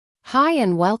Hi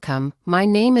and welcome, my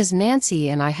name is Nancy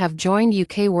and I have joined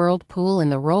UK Whirlpool in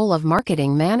the role of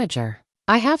Marketing Manager.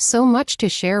 I have so much to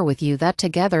share with you that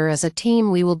together as a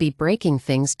team we will be breaking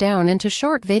things down into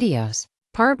short videos.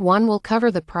 Part 1 will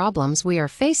cover the problems we are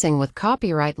facing with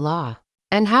copyright law,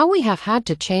 and how we have had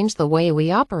to change the way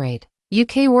we operate.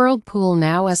 UK Whirlpool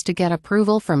now has to get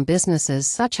approval from businesses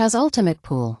such as Ultimate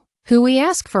Pool, who we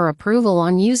ask for approval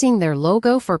on using their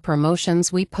logo for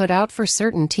promotions we put out for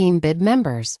certain team bid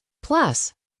members.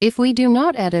 Plus, if we do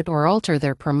not edit or alter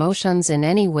their promotions in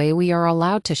any way, we are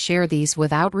allowed to share these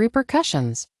without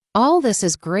repercussions. All this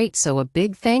is great, so a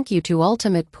big thank you to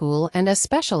Ultimate Pool and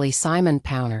especially Simon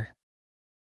Powner.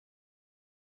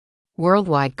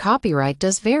 Worldwide copyright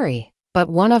does vary, but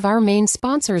one of our main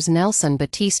sponsors, Nelson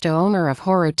Batista, owner of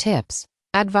Horror Tips,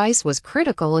 advice was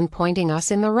critical in pointing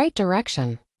us in the right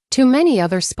direction. Too many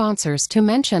other sponsors to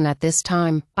mention at this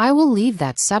time, I will leave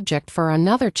that subject for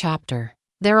another chapter.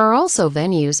 There are also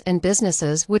venues and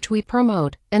businesses which we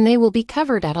promote, and they will be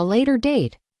covered at a later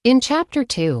date. In Chapter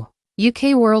 2,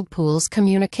 UK Whirlpool's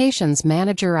Communications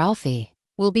Manager Alfie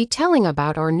will be telling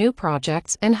about our new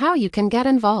projects and how you can get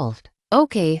involved.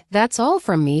 Okay, that's all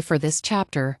from me for this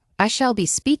chapter. I shall be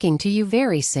speaking to you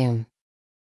very soon.